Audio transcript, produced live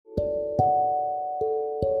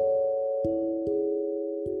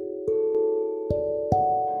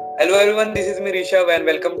Hello everyone, this is me Rishabh and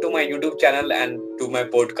welcome to my YouTube channel and to my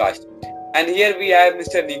podcast. And here we have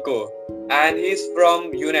Mr. Nico and he's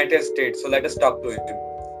from United States. So let us talk to him.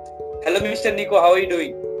 Hello Mr. Nico, how are you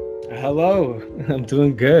doing? Hello, I'm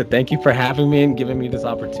doing good. Thank you for having me and giving me this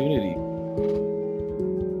opportunity.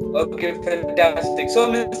 Okay, fantastic.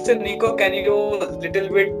 So Mr. Nico, can you little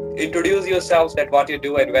bit introduce yourselves that what you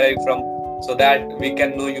do and where are you from so that we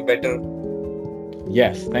can know you better?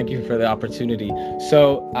 Yes, thank you for the opportunity.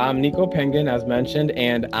 So, I'm Nico Penguin, as mentioned,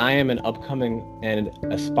 and I am an upcoming and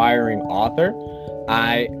aspiring author.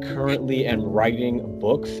 I currently am writing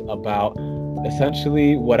books about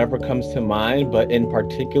essentially whatever comes to mind, but in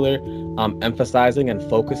particular, emphasizing and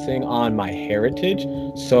focusing on my heritage.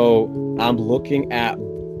 So, I'm looking at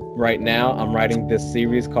right now, I'm writing this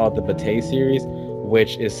series called the Batey series,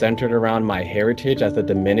 which is centered around my heritage as a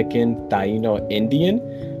Dominican Taino Indian,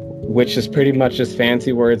 which is pretty much just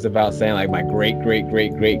fancy words about saying like my great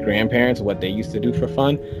grandparents, what they used to do for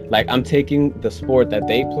fun. Like I'm taking the sport that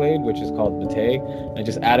they played, which is called batey, and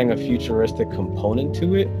just adding a futuristic component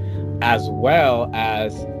to it, as well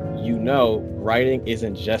as, writing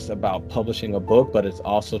isn't just about publishing a book, but it's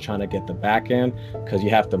also trying to get the back end because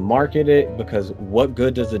you have to market it. Because what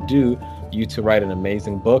good does it do you to write an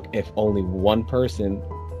amazing book if only one person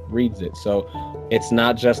reads it? So it's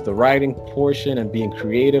not just the writing portion and being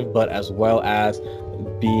creative, but as well as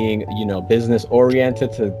being, business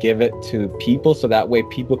oriented to give it to people so that way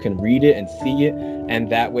people can read it and see it.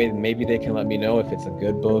 And that way maybe they can let me know if it's a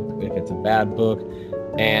good book, if it's a bad book.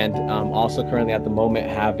 And I'm also currently at the moment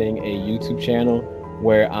having a YouTube channel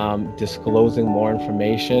where I'm disclosing more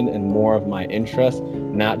information and more of my interest,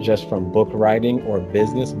 not just from book writing or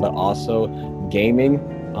business, but also gaming,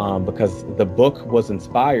 because the book was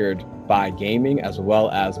inspired by gaming as well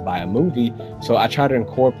as by a movie. So I try to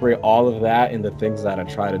incorporate all of that in the things that I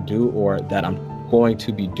try to do or that I'm going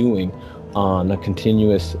to be doing on a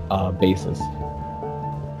continuous basis.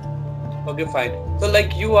 Okay, fine. So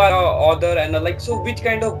like you are a author and so which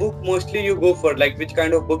kind of book mostly you go for? Like which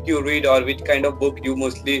kind of book you read or which kind of book you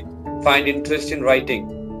mostly find interest in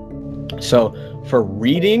writing? So for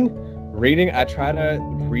reading, I try to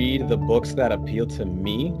read the books that appeal to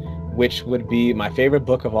me, which would be my favorite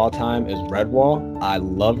book of all time is Redwall. I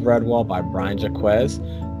love Redwall by Brian Jacques,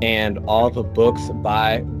 and all the books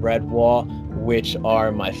by Redwall, which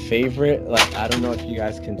are my favorite. Like, I don't know if you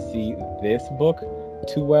guys can see this book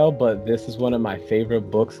too well, but this is one of my favorite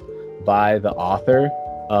books by the author,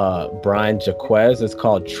 Brian Jacques. It's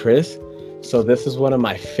called Tris. So this is one of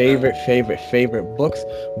my favorite books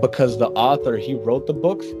because the author, he wrote the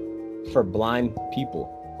books for blind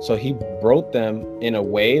people. So he wrote them in a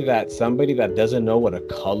way that somebody that doesn't know what a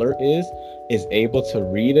color is able to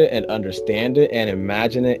read it and understand it and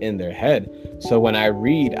imagine it in their head. So when I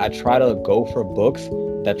read, I try to go for books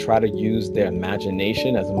that try to use their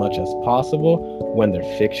imagination as much as possible when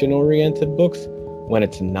they're fiction-oriented books. When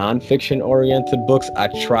it's non-fiction-oriented books, I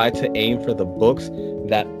try to aim for the books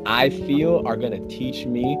that I feel are going to teach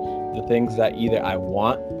me the things that either I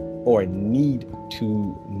want or need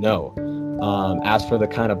to know. As for the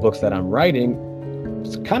kind of books that I'm writing,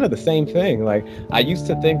 it's kind of the same thing. Like I used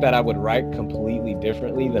to think that I would write completely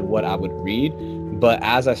differently than what I would read. But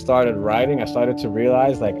as I started writing, I started to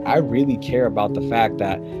realize like I really care about the fact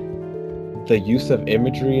that the use of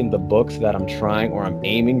imagery in the books that I'm trying or I'm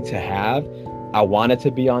aiming to have, I want it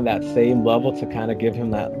to be on that same level to kind of give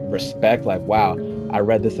him that respect. Like, wow, I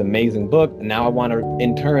read this amazing book. Now I want to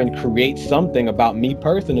in turn create something about me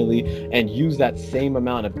personally and use that same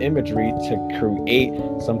amount of imagery to create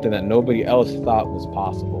something that nobody else thought was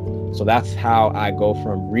possible. So that's how I go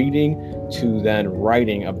from reading to then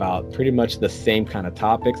writing about pretty much the same kind of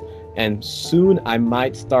topics. And soon I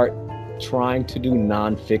might start trying to do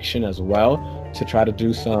nonfiction as well to try to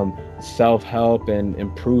do some self-help and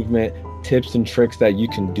improvement tips and tricks that you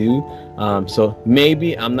can do. So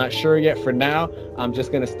maybe, I'm not sure yet. For now, I'm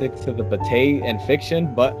just gonna stick to the batey and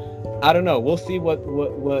fiction, but I don't know. We'll see what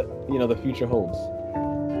the future holds.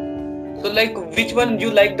 So like which one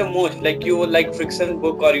you like the most? Like you like fiction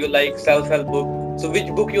book or you like self-help book? So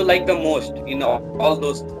which book you like the most in all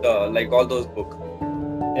those all those books?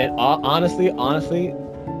 And honestly,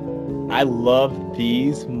 I love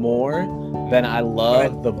these more than I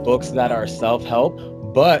love the books that are self-help.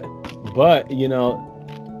 But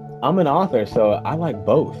I'm an author, so I like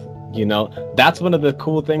both. That's one of the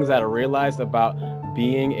cool things that I realized about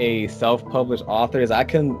being a self-published author is I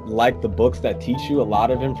can like the books that teach you a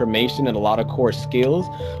lot of information and a lot of core skills,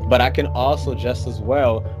 but I can also just as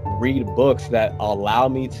well read books that allow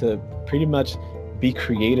me to pretty much be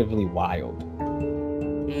creatively wild.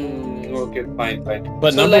 Okay, fine, fine.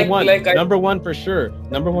 But So number one for sure.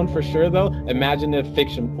 Number one for sure though, imaginative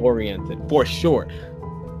fiction oriented for sure.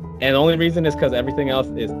 And the only reason is because everything else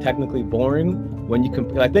is technically boring when you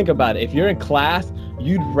like think about it. If you're in class,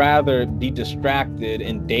 you'd rather be distracted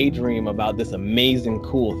and daydream about this amazing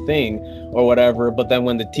cool thing or whatever. But then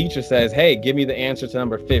when the teacher says, "Hey, give me the answer to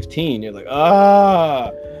number 15," you're like,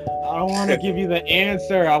 I don't want to give you the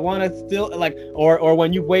answer. I want to still like, or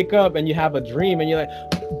when you wake up and you have a dream and you're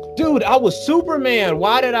like, dude, I was Superman.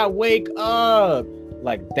 Why did I wake up?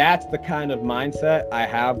 Like, that's the kind of mindset I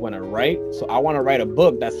have when I write. So I want to write a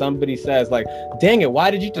book that somebody says like, dang it, why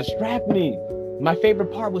did you distract me? My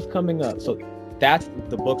favorite part was coming up. So that's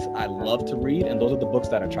the books I love to read. And those are the books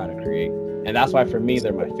that I try to create. And that's why for me,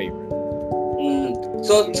 they're my favorite.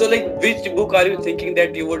 So like, which book are you thinking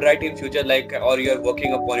that you would write in future, like, or you are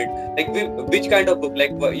working upon it? Like, which kind of book?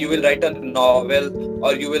 Like, you will write a novel,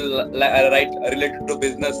 or you will write related to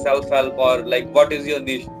business, self-help, or like, what is your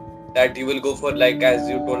niche that you will go for? Like, as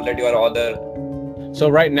you told that you are author. So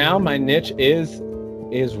right now, my niche is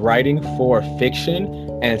writing for fiction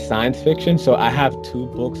and science fiction. So I have 2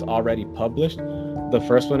 books already published. The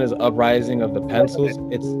first one is Uprising of the Pencils.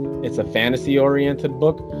 It's a fantasy-oriented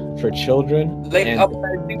book for children. Like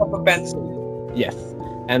Uprising of a Pencil. Yes.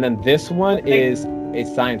 And then this one is a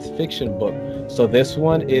science fiction book. So this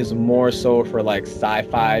one is more so for like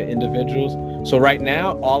sci-fi individuals. So right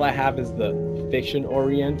now, all I have is the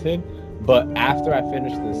fiction-oriented. But after I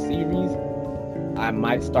finish the series, I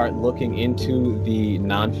might start looking into the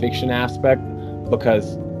nonfiction aspect,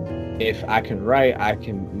 because if I can write,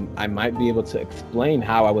 I might be able to explain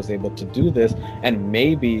how I was able to do this, and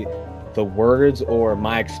maybe the words or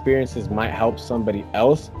my experiences might help somebody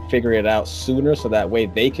else figure it out sooner, so that way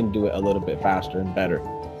they can do it a little bit faster and better.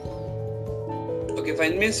 Okay,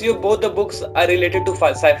 fine. Means both the books are related to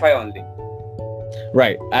sci-fi only.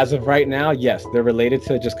 Right. As of right now, yes, they're related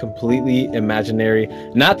to just completely imaginary.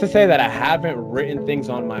 Not to say that I haven't written things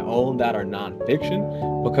on my own that are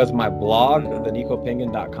nonfiction, because my blog, the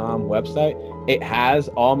NicoPenguin.com website, it has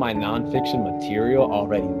all my nonfiction material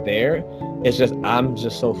already there. It's just I'm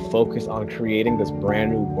just so focused on creating this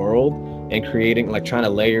brand new world and creating, like, trying to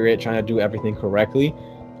layer it, trying to do everything correctly.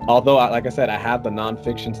 Although, like I said, I have the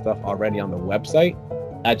nonfiction stuff already on the website.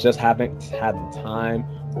 I just haven't had the time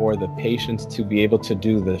or the patience to be able to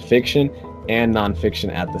do the fiction and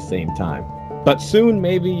nonfiction at the same time. But soon,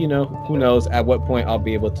 maybe, who knows at what point I'll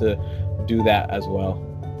be able to do that as well.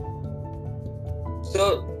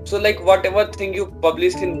 So like, whatever thing you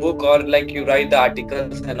publish in book, or like you write the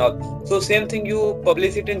articles and all, so same thing you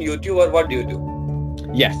publish it in YouTube, or what do you do?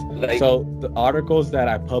 Yes. So the articles that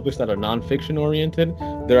I publish that are nonfiction oriented,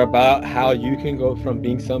 they're about how you can go from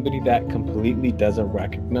being somebody that completely doesn't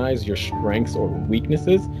recognize your strengths or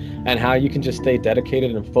weaknesses, and how you can just stay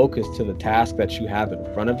dedicated and focused to the task that you have in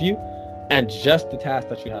front of you, and just the task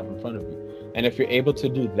that you have in front of you. And if you're able to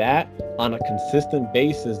do that on a consistent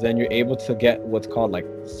basis, then you're able to get what's called like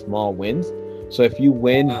small wins. So if you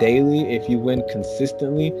win daily, if you win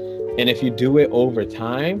consistently, and if you do it over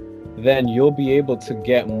time, then you'll be able to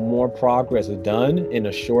get more progress done in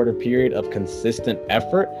a shorter period of consistent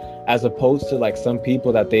effort, as opposed to like some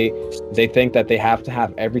people that they think that they have to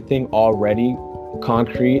have everything already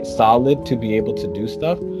concrete, solid to be able to do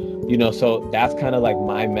stuff. So that's kind of like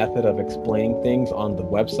my method of explaining things on the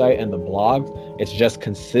website and the blogs. It's just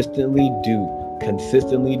consistently do.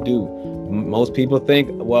 Most people think,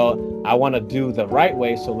 well, I want to do the right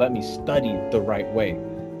way, so let me study the right way,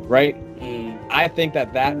 right? I think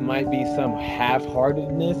that might be some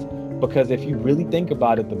half-heartedness, because if you really think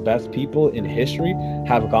about it, the best people in history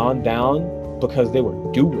have gone down because they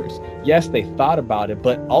were doers. Yes, they thought about it,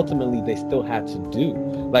 but ultimately they still had to do.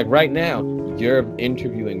 Like right now, you're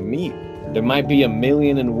interviewing me. There might be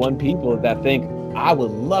 1,000,001 people that think, I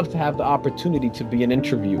would love to have the opportunity to be an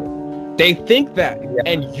interviewer. They think that,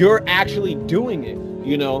 and you're actually doing it.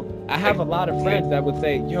 I have a lot of friends that would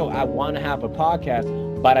say, yo, I want to have a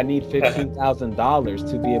podcast, but I need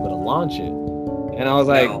 $15,000 to be able to launch it. And I was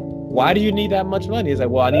like, why do you need that much money? He's like,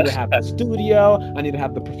 well, I need to have the studio. I need to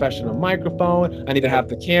have the professional microphone. I need to have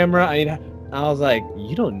the camera. I was like,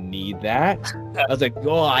 you don't need that. I was like,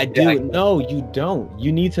 oh, I do. No, you don't.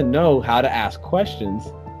 You need to know how to ask questions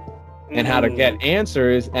and how to get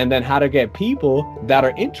answers, and then how to get people that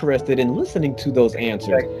are interested in listening to those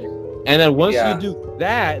answers. And then once you do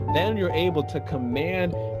that, then you're able to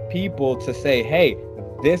command people to say, hey,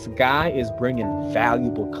 this guy is bringing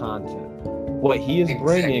valuable content. What he is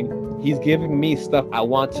bringing, he's giving me stuff I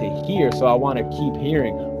want to hear, so I want to keep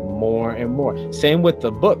hearing more and more. Same with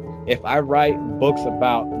the book. If I write books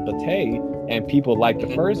about Bate and people like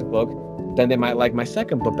the first book, Then they might like my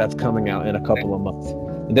second book that's coming out in a couple of months.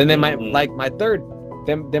 And then they might like my third.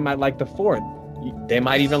 Then they might like the fourth. They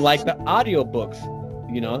might even like the audiobooks.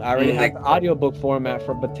 You know, I already have the audiobook format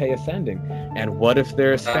for Bate Ascending. And what if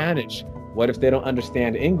they're Spanish? What if they don't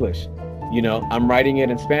understand English? You know, I'm writing it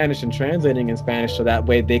in Spanish and translating in Spanish so that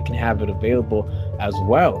way they can have it available as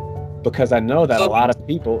well. Because I know that a lot of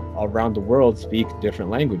people around the world speak different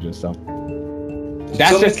languages. So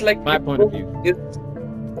that's just like my point of view.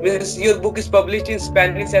 Your book is published in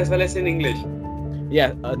Spanish as well as in English.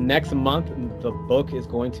 Yeah, next month the book is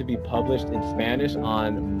going to be published in Spanish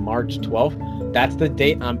on March 12th. That's the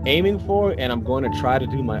date I'm aiming for, and I'm going to try to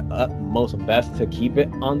do my utmost best to keep it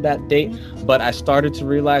on that date. But I started to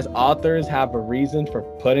realize authors have a reason for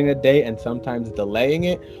putting a date and sometimes delaying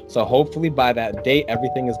it. So hopefully by that date,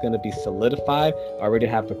 everything is going to be solidified. I already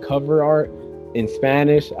have the cover art in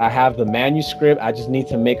Spanish. I have the manuscript. I just need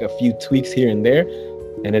to make a few tweaks here and there,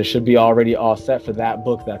 and it should be already all set for that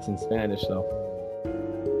book that's in Spanish. So.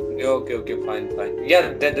 Okay, fine.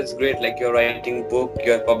 Yeah, that's great. Like you're writing book,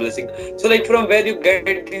 you're publishing. So like from where you get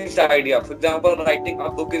this idea? For example, writing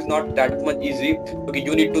a book is not that much easy. Okay,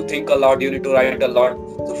 you need to think a lot, you need to write a lot.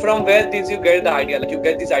 So from where did you get the idea? Like you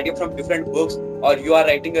get this idea from different books, or you are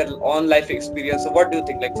writing your own life experience. So what do you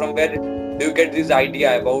think? Like from where do you get this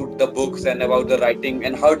idea about the books and about the writing,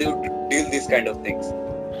 and how do you deal these kind of things?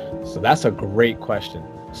 So that's a great question.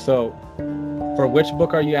 So for which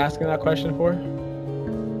book are you asking that question for?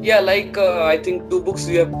 Yeah, like I think 2 books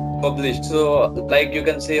you have published. So like you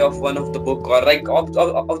can say of one of the book, or like of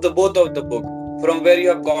the both of the book, from where you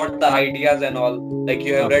have got the ideas and all. Like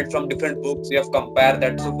you have read from different books, you have compared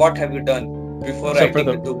that. So what have you done before writing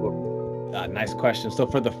the 2 books? Nice question. So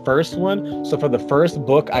for the first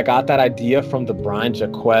book, I got that idea from the Brian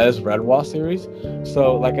Jacques Redwall series.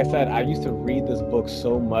 So like I said, I used to read this book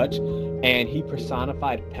so much, and he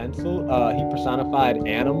personified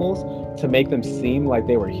animals to make them seem like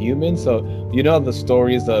they were human. So you know the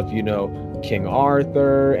stories of, you know, King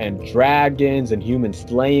Arthur and dragons and humans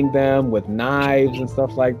slaying them with knives and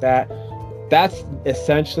stuff like that. That's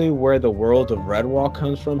essentially where the world of Redwall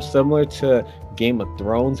comes from, similar to Game of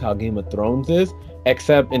Thrones, how Game of Thrones is,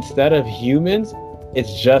 except instead of humans,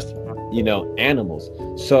 it's just, you know, animals.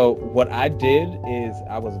 So what I did is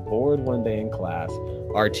I was bored one day in class.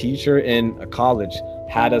 Our teacher in college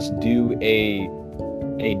had us do a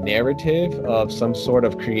narrative of some sort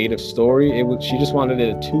of creative story. She just wanted it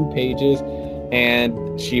in 2 pages,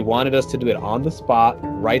 and she wanted us to do it on the spot,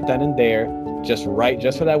 right then and there, just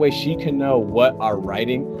so that way she can know what our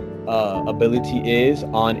writing ability is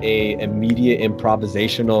on a immediate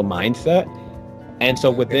improvisational mindset. And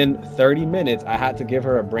so within 30 minutes, I had to give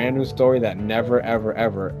her a brand new story that never,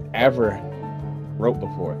 ever wrote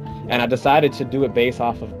before. And I decided to do it based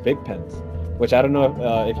off of Big Pens, which I don't know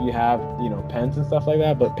if you have, you know, pens and stuff like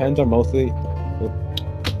that, but pens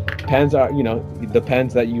are, you know, the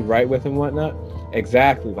pens that you write with and whatnot.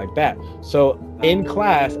 Exactly like that. So in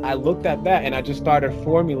class, I looked at that and I just started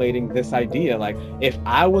formulating this idea. Like, if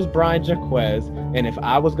I was Brian Jacques and if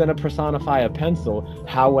I was going to personify a pencil,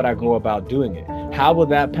 how would I go about doing it? How would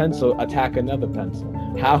that pencil attack another pencil?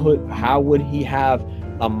 How would he have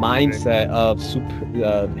a mindset of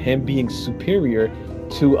him being superior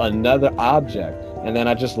to another object? And then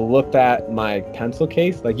I just looked at my pencil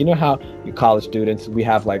case. Like, you know how you college students, we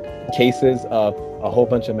have like cases of a whole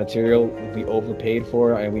bunch of material we overpaid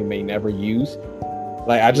for and we may never use.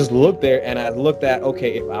 Like, I just looked there and I looked at,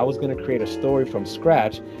 okay, if I was going to create a story from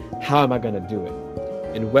scratch, how am I going to do it?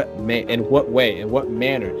 In what way, in what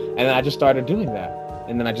manner? And then I just started doing that.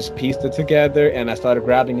 And then I just pieced it together and I started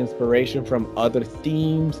grabbing inspiration from other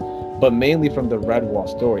themes, but mainly from the Redwall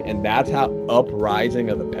story. And that's how Uprising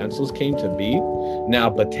of the Pencils came to be. Now,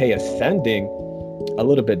 Bate Ascending, a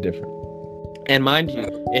little bit different. And mind you,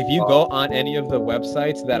 if you go on any of the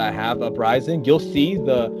websites that I have Uprising, you'll see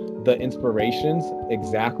the inspirations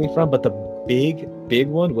exactly from, but the big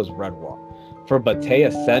one was Redwall. For Bate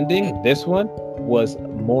Ascending, this one was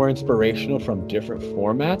more inspirational from different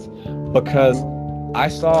formats, because I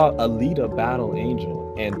saw Alita Battle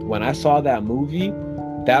Angel, and when I saw that movie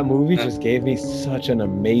just gave me such an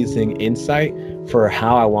amazing insight for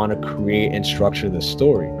how I want to create and structure the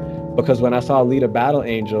story. Because when I saw Alita Battle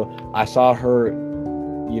Angel, I saw her,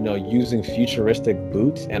 you know, using futuristic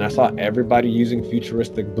boots, and I saw everybody using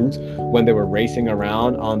futuristic boots when they were racing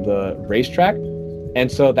around on the racetrack. And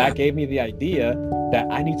so that gave me the idea that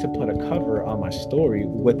I need to put a cover on my story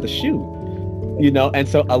with the shoe, you know. And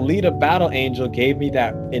so Alita Battle Angel gave me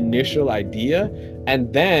that initial idea.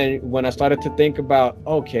 And then when I started to think about,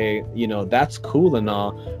 okay, you know, that's cool and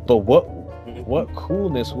all, but what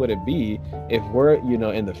coolness would it be if we're,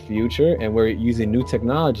 in the future and we're using new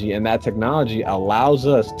technology, and that technology allows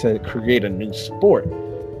us to create a new sport,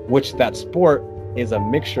 which that sport is a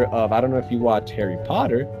mixture of, I don't know if you watched Harry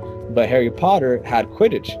Potter, but Harry Potter had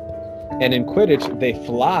Quidditch. And in Quidditch, they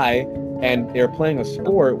fly and they're playing a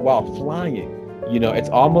sport while flying. It's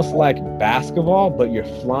almost like basketball, but you're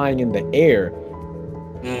flying in the air.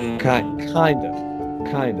 Kind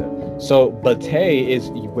of. So Bate is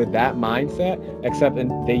with that mindset, except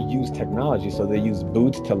they use technology. So they use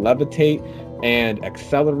boots to levitate and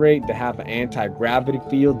accelerate. They have an anti-gravity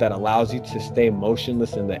field that allows you to stay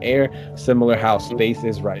motionless in the air, similar how space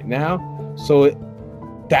is right now. So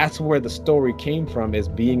that's where the story came from, is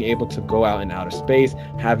being able to go out in outer space,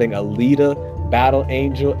 having Alita, Battle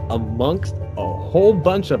Angel, amongst a whole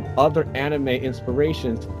bunch of other anime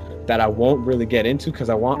inspirations that I won't really get into, because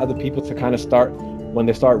I want other people to kind of start, when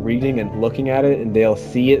they start reading and looking at it, and they'll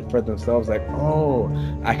see it for themselves, like, oh,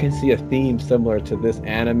 I can see a theme similar to this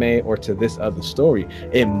anime or to this other story.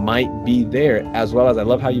 It might be there. As well as, I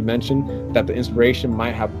love how you mentioned that the inspiration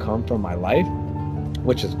might have come from my life,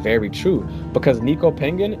 which is very true, because Nico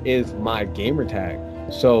Penguin is my gamer tag.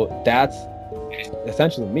 So that's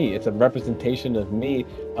essentially me. It's a representation of me,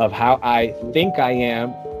 of how I think I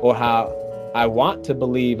am, or how I want to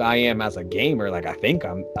believe I am as a gamer. Like, I think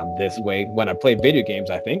I'm this way. When I play video games,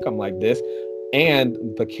 I think I'm like this. And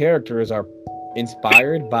the characters are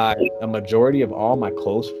inspired by a majority of all my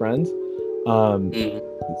close friends.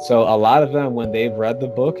 So a lot of them, when they've read the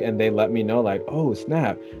book and they let me know, like, oh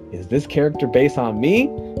snap, is this character based on me?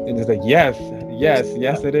 And it's like, yes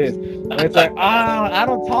it is. And it's like, I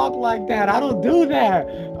don't talk like that, I don't do that,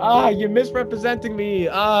 you're misrepresenting me,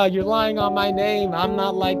 you're lying on my name, I'm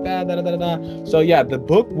not like that, da, da, da, da. So yeah, the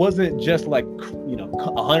book wasn't just like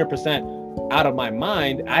 100% out of my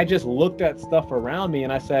mind. I just looked at stuff around me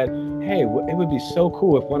and I said, hey, it would be so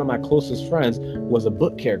cool if one of my closest friends was a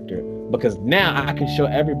book character, because now I can show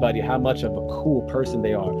everybody how much of a cool person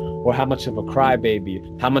they are, or how much of a crybaby,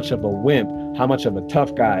 how much of a wimp, how much of a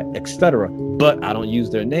tough guy, etc. But I don't use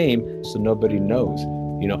their name, so nobody knows.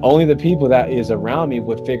 Only the people that is around me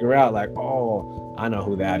would figure out, like, oh, I know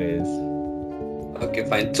who that is. Okay,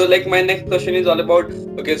 fine. So like, my next question is all about,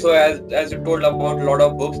 okay, so as you told about a lot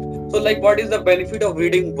of books, so like, what is the benefit of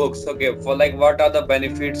reading books? Okay, for like, what are the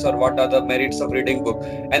benefits or what are the merits of reading book,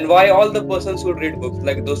 and why all the persons should read books?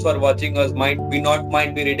 Like, those who are watching us might be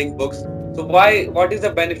reading books. So what is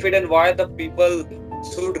the benefit, and why the people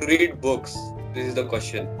should read books? This is the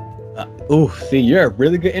question. See, you're a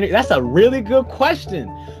really good that's a really good question.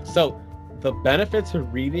 So the benefits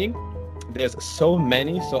of reading, there's so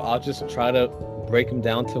many, so I'll just try to break them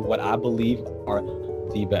down to what I believe are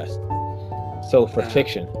the best. So for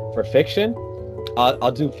fiction,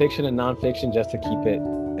 I'll do fiction and nonfiction just to keep it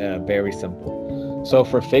very simple. So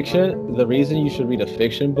for fiction, the reason you should read a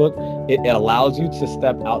fiction book, it allows you to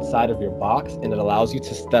step outside of your box, and it allows you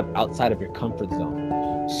to step outside of your comfort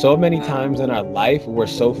zone. So many times in our life, we're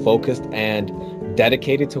so focused and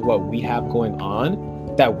dedicated to what we have going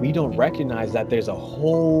on that we don't recognize that there's a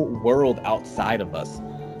whole world outside of us.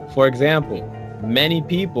 For example, many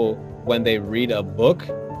people, when they read a book,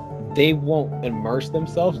 they won't immerse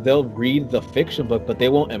themselves. They'll read the fiction book, but they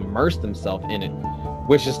won't immerse themselves in it.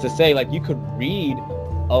 Which is to say, like, you could read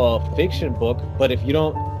a fiction book, but if you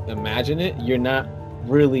don't imagine it, you're not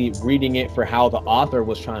really reading it for how the author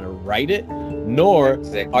was trying to write it, nor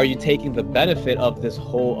are you taking the benefit of this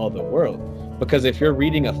whole other world. Because if you're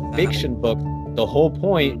reading a fiction book, the whole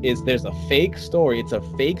point is there's a fake story. It's a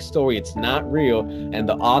fake story. It's not real. And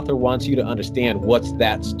the author wants you to understand what's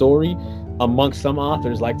that story. Amongst some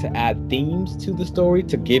authors like to add themes to the story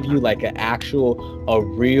to give you like a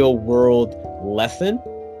real world lesson.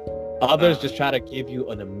 Others just try to give you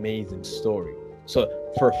an amazing story. So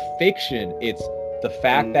for fiction, it's the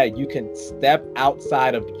fact that you can step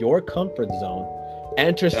outside of your comfort zone,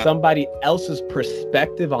 enter somebody else's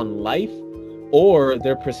perspective on life, or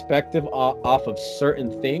their perspective off of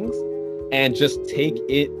certain things, and just take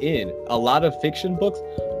it in. A lot of fiction books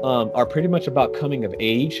are pretty much about coming of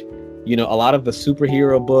age. A lot of the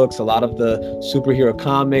superhero books, a lot of the superhero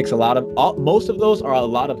comics, most of those are a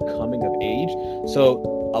lot of coming of age. So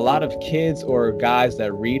a lot of kids or guys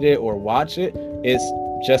that read it or watch it is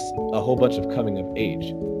just a whole bunch of coming of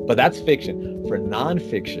age. But that's fiction. For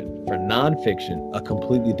nonfiction, a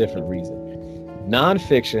completely different reason.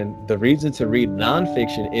 Nonfiction, the reason to read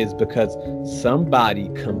nonfiction is because somebody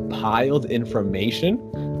compiled information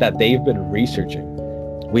that they've been researching.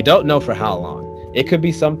 We don't know for how long. It could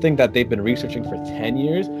be something that they've been researching for 10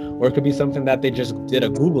 years, or it could be something that they just did a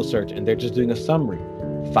Google search and they're just doing a summary,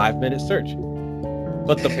 5-minute search.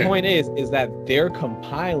 But the point is that they're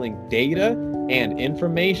compiling data and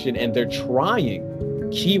information, and they're trying,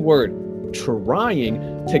 keyword,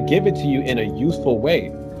 trying to give it to you in a useful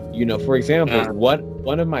way. You know, for example,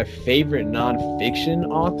 one of my favorite nonfiction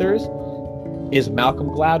authors is Malcolm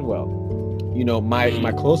Gladwell. You know,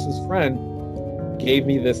 my closest friend gave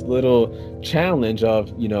me this little challenge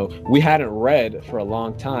of, you know, we hadn't read for a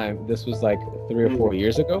long time. This was like 3 or 4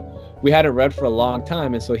 years ago. We hadn't read for a long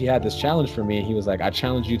time, and so he had this challenge for me. He was like, I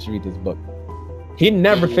challenge you to read this book. He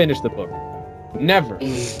never finished the book. Never.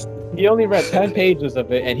 He only read 10 pages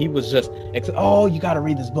of it, and he was just, oh, you got to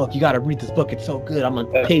read this book. You got to read this book. It's so good. I'm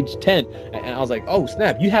on page 10. And I was like, oh,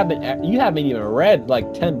 snap. You haven't even read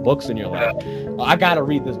like 10 books in your life. Oh, I got to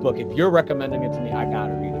read this book. If you're recommending it to me, I got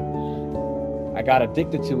to read it. I got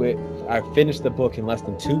addicted to it. I finished the book in less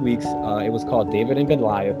than 2 weeks. It was called David and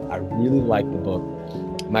Goliath. I really liked the book.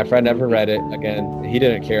 My friend never read it. Again, he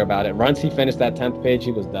didn't care about it. Once he finished that 10th page,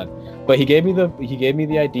 he was done. But he gave me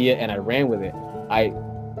the idea, and I ran with it. I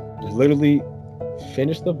literally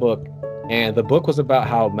finished the book, and the book was about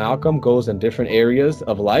how Malcolm goes in different areas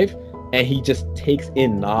of life, and he just takes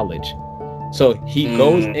in knowledge. So he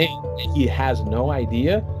goes in, and he has no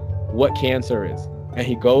idea what cancer is. And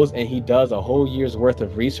he goes and he does a whole year's worth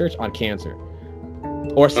of research on cancer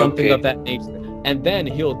or something of that nature. And then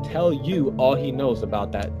he'll tell you all he knows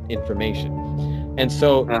about that information. And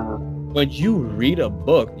so when you read a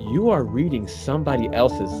book, you are reading somebody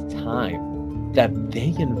else's time that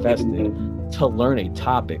they invested to learn a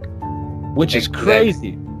topic, which is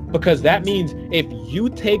crazy, because that means if you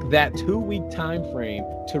take that 2-week time frame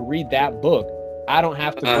to read that book, I don't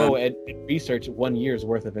have to go and research 1 year's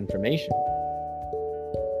worth of information.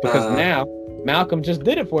 Because now Malcolm just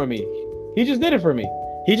did it for me. He just did it for me.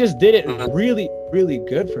 He just did it really, really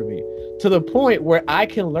good for me, to the point where I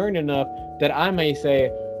can learn enough that I may say,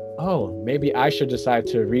 oh, maybe I should decide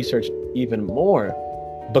to research even more,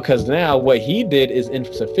 because now what he did is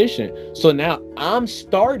insufficient. So now I'm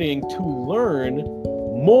starting to learn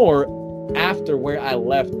more after where I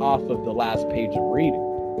left off of the last page of reading.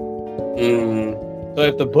 So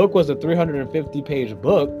if the book was a 350-page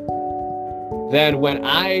book, then when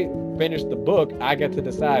I finish the book, I get to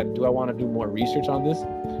decide, do I want to do more research on this?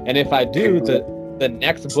 And if I do, the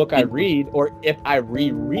next book I read, or if I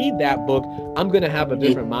reread that book, I'm going to have a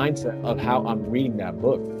different mindset of how I'm reading that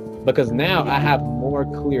book. Because now I have more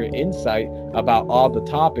clear insight about all the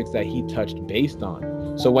topics that he touched based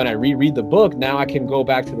on. So when I reread the book, now I can go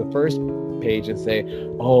back to the first page and say,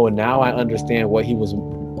 oh, now I understand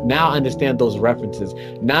now I understand those references.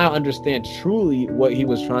 Now I understand truly what he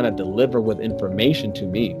was trying to deliver with information to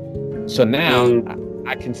me. So now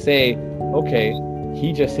I can say, okay,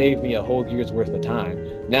 he just saved me a whole year's worth of time.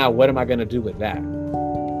 Now, what am I going to do with that?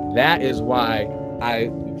 That is why I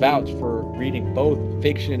vouch for reading both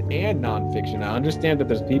fiction and nonfiction. I understand that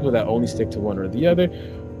there's people that only stick to one or the other,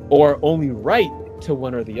 or only write to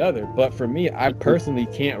one or the other. But for me, I personally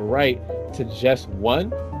can't write to just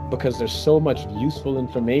one, because there's so much useful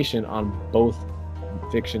information on both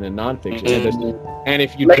fiction and nonfiction. And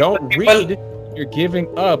if you don't read, you're giving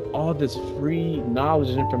up all this free knowledge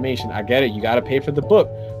and information. I get it, you got to pay for the book.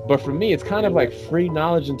 But for me, it's kind of like free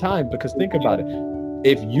knowledge and time, because think about it.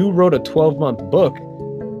 If you wrote a 12-month book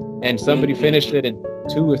and somebody finished it in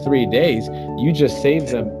 2 or 3 days, you just saved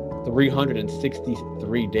them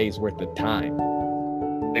 363 days worth of time.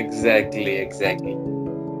 Exactly.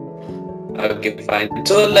 Okay, fine.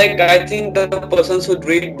 So, like, I think the persons should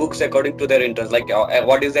read books according to their interest. Like,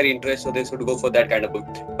 what is their interest? So they should go for that kind of book.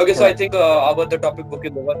 Okay, so I think about the topic book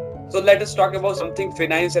is over. So let us talk about something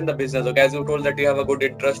finance and the business. Okay, as you told that you have a good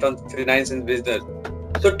interest on finance and business.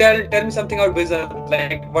 So tell me something about business.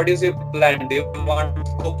 Like, what is your plan? Do you want to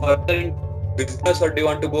go further in business, or do you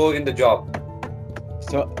want to go in the job?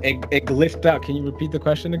 So it glitched out. Can you repeat the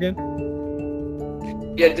question again?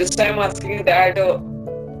 Yeah, this time I'm asking that.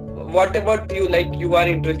 What about you? Like, you are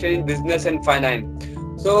interested in business and finance.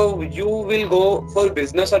 So you will go for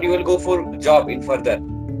business, or you will go for job in further?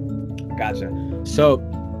 Gotcha. So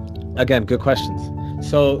again, good questions.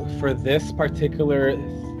 So for this particular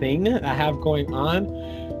thing I have going on,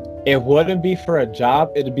 it wouldn't be for a job.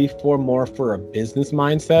 It'd be more for a business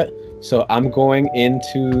mindset. So I'm going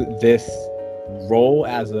into this role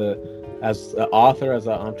as an author, as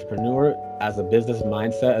an entrepreneur, as a business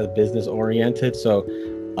mindset, as business oriented. So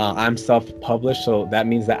I'm self-published, so that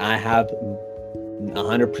means that I have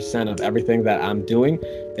 100% of everything that I'm doing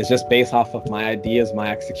is just based off of my ideas, my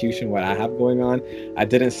execution, what I have going on. I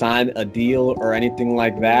didn't sign a deal or anything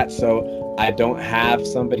like that, so I don't have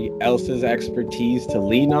somebody else's expertise to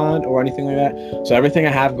lean on or anything like that. So everything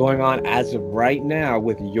I have going on as of right now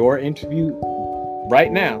with your interview,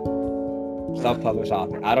 right now, self-published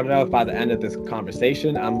author. I don't know if by the end of this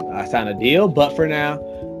conversation I sign a deal, but for now,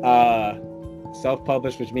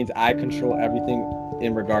 self-published, which means I control everything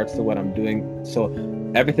in regards to what I'm doing. So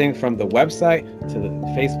everything from the website to the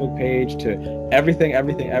Facebook page to everything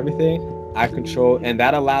I control, and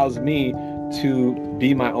that allows me to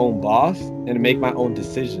be my own boss and make my own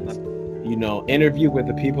decisions. You know, interview with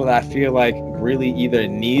the people that I feel like really either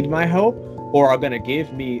need my help or are going to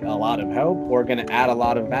give me a lot of help or going to add a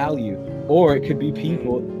lot of value. Or it could be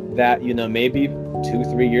people that, you know, maybe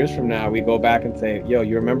 2-3 years from now, we go back and say, yo,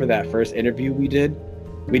 you remember that first interview we did?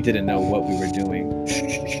 We didn't know what we were doing.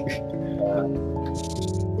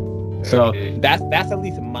 So that's at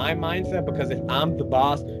least my mindset, because if I'm the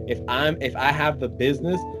boss, if I have the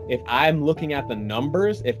business, if I'm looking at the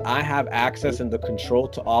numbers, if I have access and the control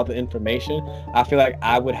to all the information, I feel like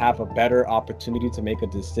I would have a better opportunity to make a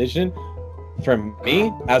decision for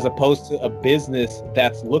me, as opposed to a business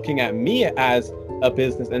that's looking at me as a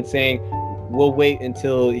business and saying, we'll wait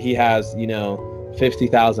until he has, you know,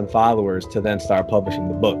 50,000 followers to then start publishing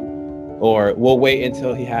the book. Or we'll wait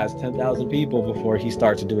until he has 10,000 people before he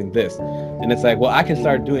starts doing this. And it's like, well, I can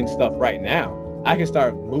start doing stuff right now. I can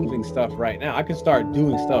start moving stuff right now. I can start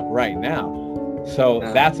doing stuff right now. So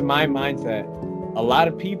that's my mindset. A lot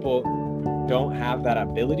of people don't have that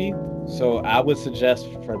ability. So I would suggest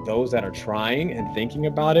for those that are trying and thinking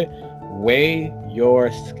about it, weigh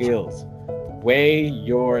your skills. Weigh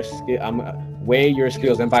your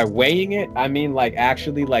skills. And by weighing it, I mean like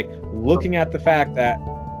actually like looking at the fact that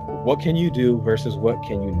what can you do versus what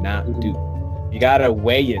can you not do? You gotta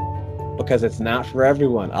weigh it, because it's not for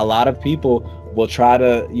everyone. A lot of people will try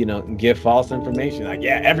to, you know, give false information. Like,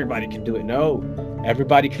 yeah, everybody can do it. No,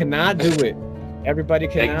 everybody cannot do it. Everybody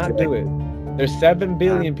cannot do it. There's 7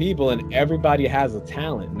 billion people and everybody has a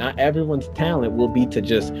talent. Not everyone's talent will be to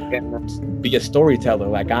just be a storyteller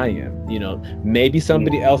like I am. You know, maybe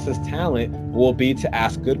somebody else's talent will be to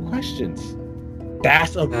ask good questions.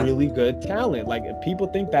 That's a really good talent. Like, people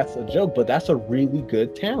think that's a joke, but that's a really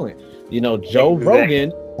good talent. You know, Joe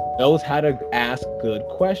Rogan knows how to ask good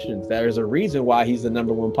questions. There's a reason why he's the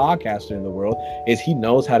 #1 podcaster in the world, is he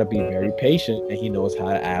knows how to be very patient and he knows how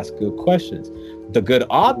to ask good questions. The good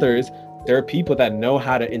authors, there are people that know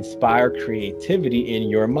how to inspire creativity in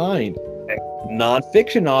your mind.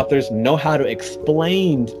 Non-fiction authors know how to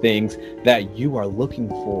explain things that you are looking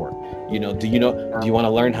for. You know, do you want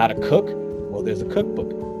to learn how to cook? Well, there's a cookbook.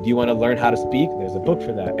 Do you want to learn how to speak? There's a book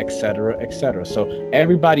for that, etc., etc. So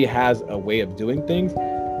everybody has a way of doing things.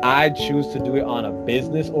 I choose to do it on a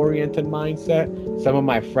business-oriented mindset. Some of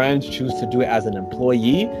my friends choose to do it as an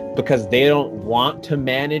employee because they don't want to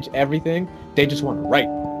manage everything. They just want to write.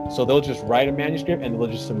 So they'll just write a manuscript and they'll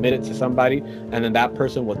just submit it to somebody, and then that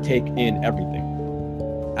person will take in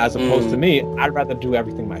everything. As opposed to me, I'd rather do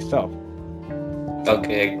everything myself.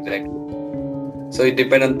 Okay, exactly. So it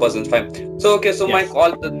depends on person's fine. So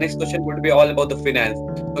the next question would be all about the finance.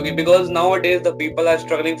 Okay, because nowadays the people are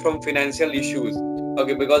struggling from financial issues.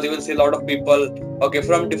 Okay, because you will see a lot of people, okay,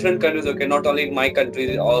 from different countries, okay, not only in my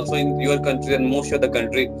country, also in your country and most of the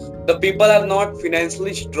country, the people are not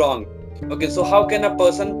financially strong. Okay, so how can a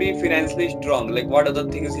person be financially strong? Like, what are the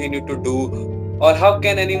things he need to do? Or how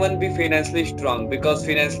can anyone be financially strong? Because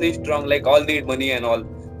financially strong, like, all need money and all.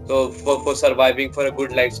 So for surviving, for a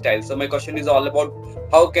good lifestyle. So my question is all about,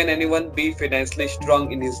 how can anyone be financially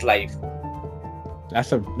strong in his life?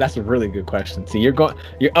 That's a really good question. See, you're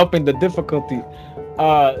upping the difficulty.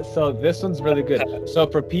 So this one's really good. So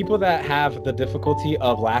for people that have the difficulty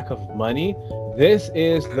of lack of money, this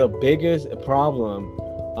is the biggest problem.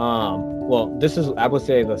 Well, this is, I would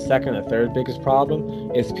say, the second or third biggest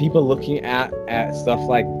problem is people looking at stuff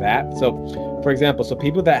like that. So, for example, so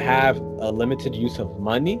people that have a limited use of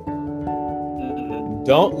money,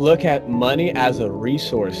 don't look at money as a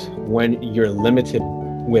resource when you're limited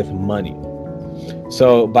with money.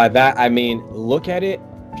 So by that, I mean, look at it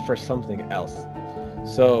for something else.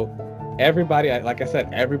 So everybody, like I said,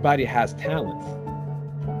 everybody has talents.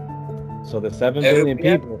 So the 7 billion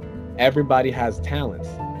people, everybody has talents.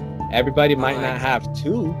 Everybody might not have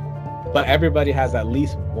 2, but everybody has at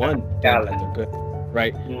least 1 talent that they're good,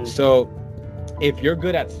 right? So if you're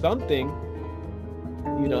good at something,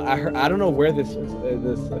 you know, I don't know where this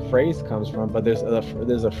phrase comes from, but there's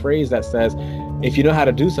a phrase that says, if you know how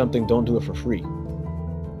to do something, don't do it for free.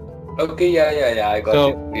 Okay, yeah, I got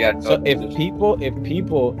it. Yeah. So if people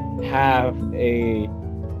have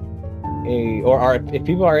if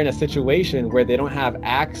people are in a situation where they don't have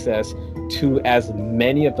access to as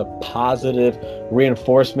many of the positive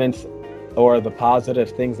reinforcements or the positive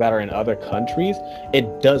things that are in other countries,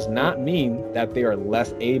 it does not mean that they are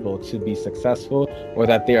less able to be successful, or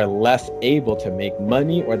that they are less able to make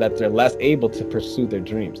money, or that they're less able to pursue their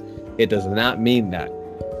dreams. It does not mean that.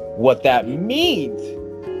 What that means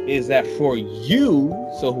is that for you,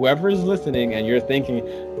 so whoever is listening and you're thinking,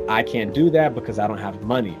 I can't do that because I don't have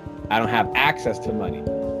money, I don't have access to money,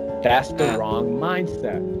 that's the wrong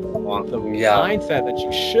mindset. The mindset that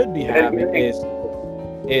you should be having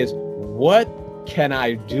is what can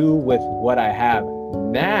I do with what I have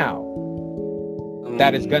now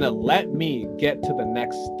that is going to let me get to the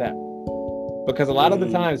next step? Because a lot of the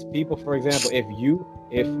times people, for example, if you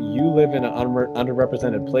live in an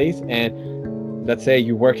underrepresented place, and let's say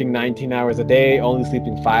you're working 19 hours a day, only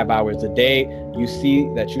sleeping 5 hours a day, you see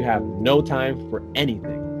that you have no time for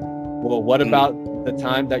anything. Well, what about the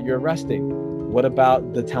time that you're resting? What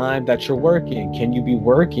about the time that you're working? Can you be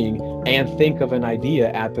working and think of an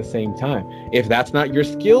idea at the same time? If that's not your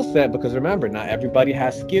skill set, because remember, not everybody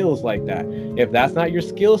has skills like that. If that's not your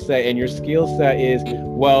skill set, and your skill set is,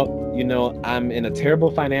 well, you know, I'm in a terrible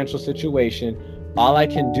financial situation, all I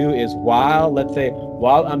can do is while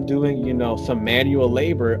I'm doing, you know, some manual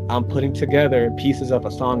labor, I'm putting together pieces of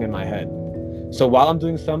a song in my head. So while I'm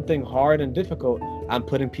doing something hard and difficult, I'm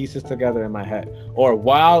putting pieces together in my head. Or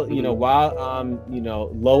while I'm, you know,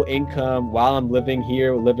 low income, while I'm living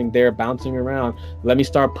here, living there, bouncing around, let me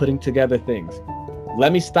start putting together things.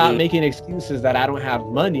 Let me stop making excuses that I don't have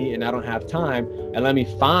money and I don't have time, and let me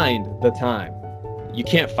find the time. You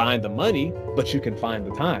can't find the money, but you can find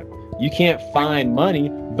the time. You can't find money,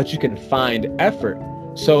 but you can find effort.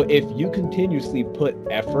 So if you continuously put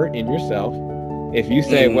effort in yourself, if you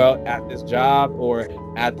say, well, at this job or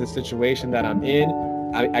at the situation that I'm in,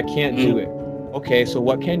 I can't do it. Okay, so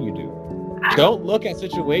what can you do? Don't look at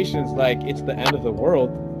situations like it's the end of the world,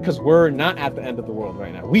 because we're not at the end of the world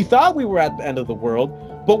right now. We thought we were at the end of the world,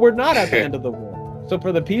 but we're not at the end of the world. So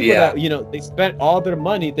for the people that, you know, they spent all their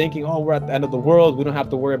money thinking, oh, we're at the end of the world, we don't have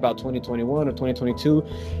to worry about 2021 or 2022.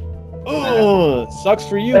 Oh, sucks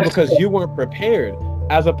for you, because you weren't prepared.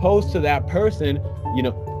 As opposed to that person, you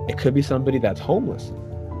know, it could be somebody that's homeless.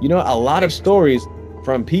 You know, a lot of stories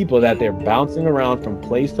from people that they're bouncing around from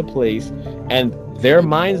place to place, and their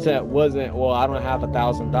mindset wasn't, well, I don't have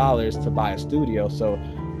 $1,000 to buy a studio, so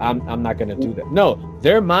I'm not going to do that. No,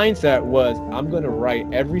 their mindset was, I'm going to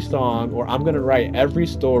write every song, or I'm going to write every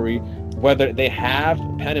story, whether they have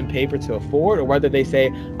pen and paper to afford, or whether they say,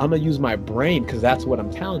 I'm going to use my brain because that's what I'm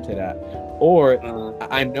talented at. Or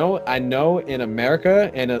I know in America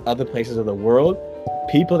and in other places of the world,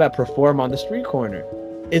 people that perform on the street corner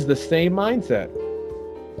is the same mindset.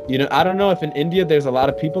 You know, I don't know if in India there's a lot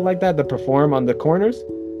of people like that perform on the corners.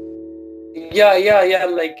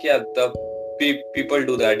 The people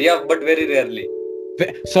do that, but very rarely.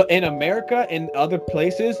 So in America, in other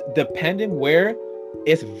places, depending where,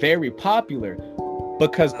 it's very popular,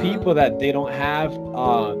 because people that they don't have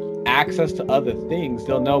access to other things,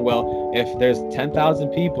 they'll know, well, if there's 10,000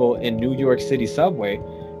 people in New York City subway,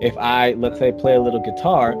 if I, let's say, play a little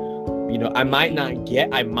guitar, you know, I might not get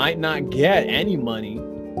any money.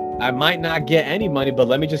 But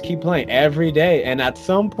let me just keep playing every day. And at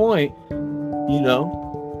some point, you know,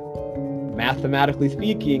 mathematically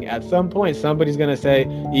speaking, at some point, somebody's going to say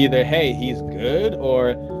either, hey, he's good,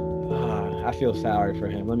 or I feel sorry for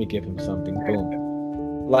him, let me give him something.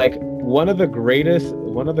 Boom. Like one of the greatest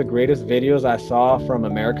videos I saw from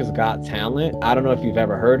America's Got Talent. I don't know if you've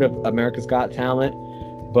ever heard of America's Got Talent,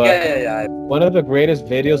 but one of the greatest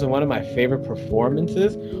videos and one of my favorite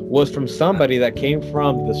performances was from somebody that came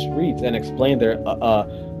from the streets and explained their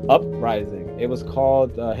uprising. It was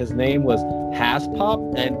called, his name was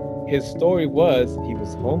Haspop, and his story was he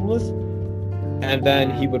was homeless, and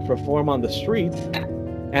then he would perform on the streets,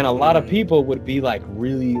 and a lot of people would be like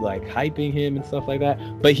really like hyping him and stuff like that,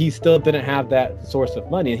 but he still didn't have that source of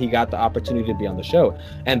money, and he got the opportunity to be on the show.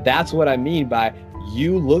 And that's what I mean by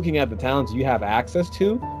you looking at the talents you have access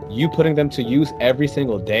to, you putting them to use every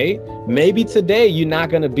single day. Maybe today you're not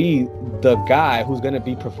going to be the guy who's going to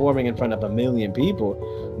be performing in front of 1 million people,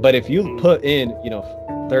 but if you put in, you know,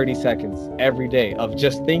 30 seconds every day of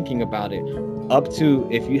just thinking about it, up to,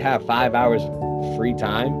 if you have 5 hours free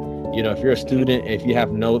time, you know, if you're a student, if you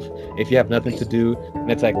have nothing to do, and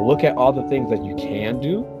it's like, look at all the things that you can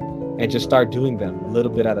do and just start doing them a little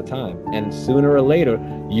bit at a time. And sooner or later,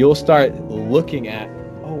 you'll start looking at,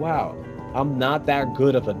 oh, wow, I'm not that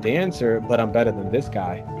good of a dancer, but I'm better than this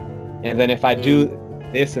guy. And then if I do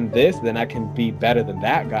this and this, then I can be better than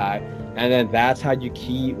that guy. And then that's how you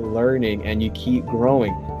keep learning and you keep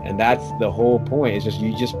growing. And that's the whole point. It's just,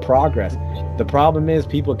 you just progress. The problem is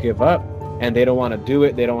people give up and they don't want to do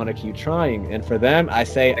it. They don't want to keep trying. And for them, I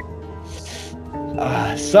say,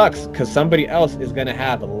 sucks, because somebody else is going to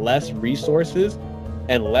have less resources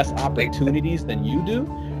and less opportunities than you do,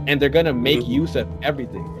 and they're going to make use of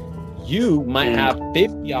everything. You might have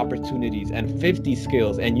 50 opportunities and 50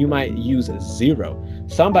 skills, and you might use 0.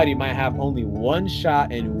 Somebody might have only 1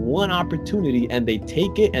 shot and 1 opportunity, and they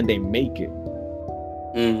take it and they make it.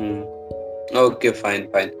 Okay, fine.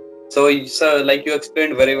 So like you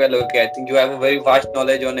explained very well. Okay, I think you have a very vast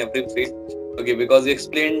knowledge on every field. Okay, because you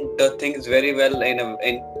explained the things very well in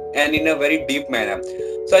a very deep manner.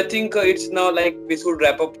 So I think it's now like we should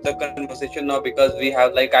wrap up the conversation now, because we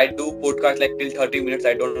have, like, I do podcast like till 30 minutes.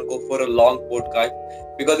 I don't go for a long podcast,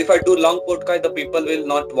 because if I do long podcast, the people will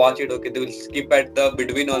not watch it. Okay, they will skip at the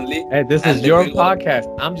between only. Hey, this is your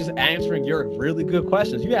podcast. I'm just answering your really good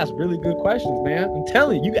questions. You ask really good questions, man. I'm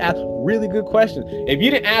telling you, you ask really good questions. If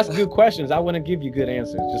you didn't ask good questions, I wouldn't give you good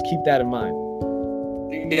answers. Just keep that in mind.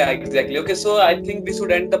 Yeah, exactly. Okay, so I think we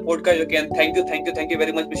should end the podcast again. Thank you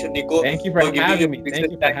very much, Mr. Nico. Thank you for having me.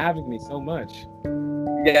 Thank you for having me so much.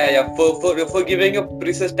 Yeah, for giving a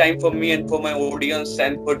precious time for me and for my audience,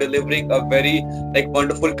 and for delivering a very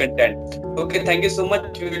wonderful content. Okay, thank you so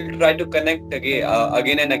much. We will try to connect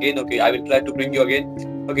again and again. Okay, I will try to bring you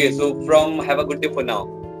again. Okay, so have a good day for now.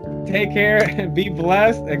 Take care and be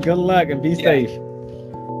blessed and good luck and be safe.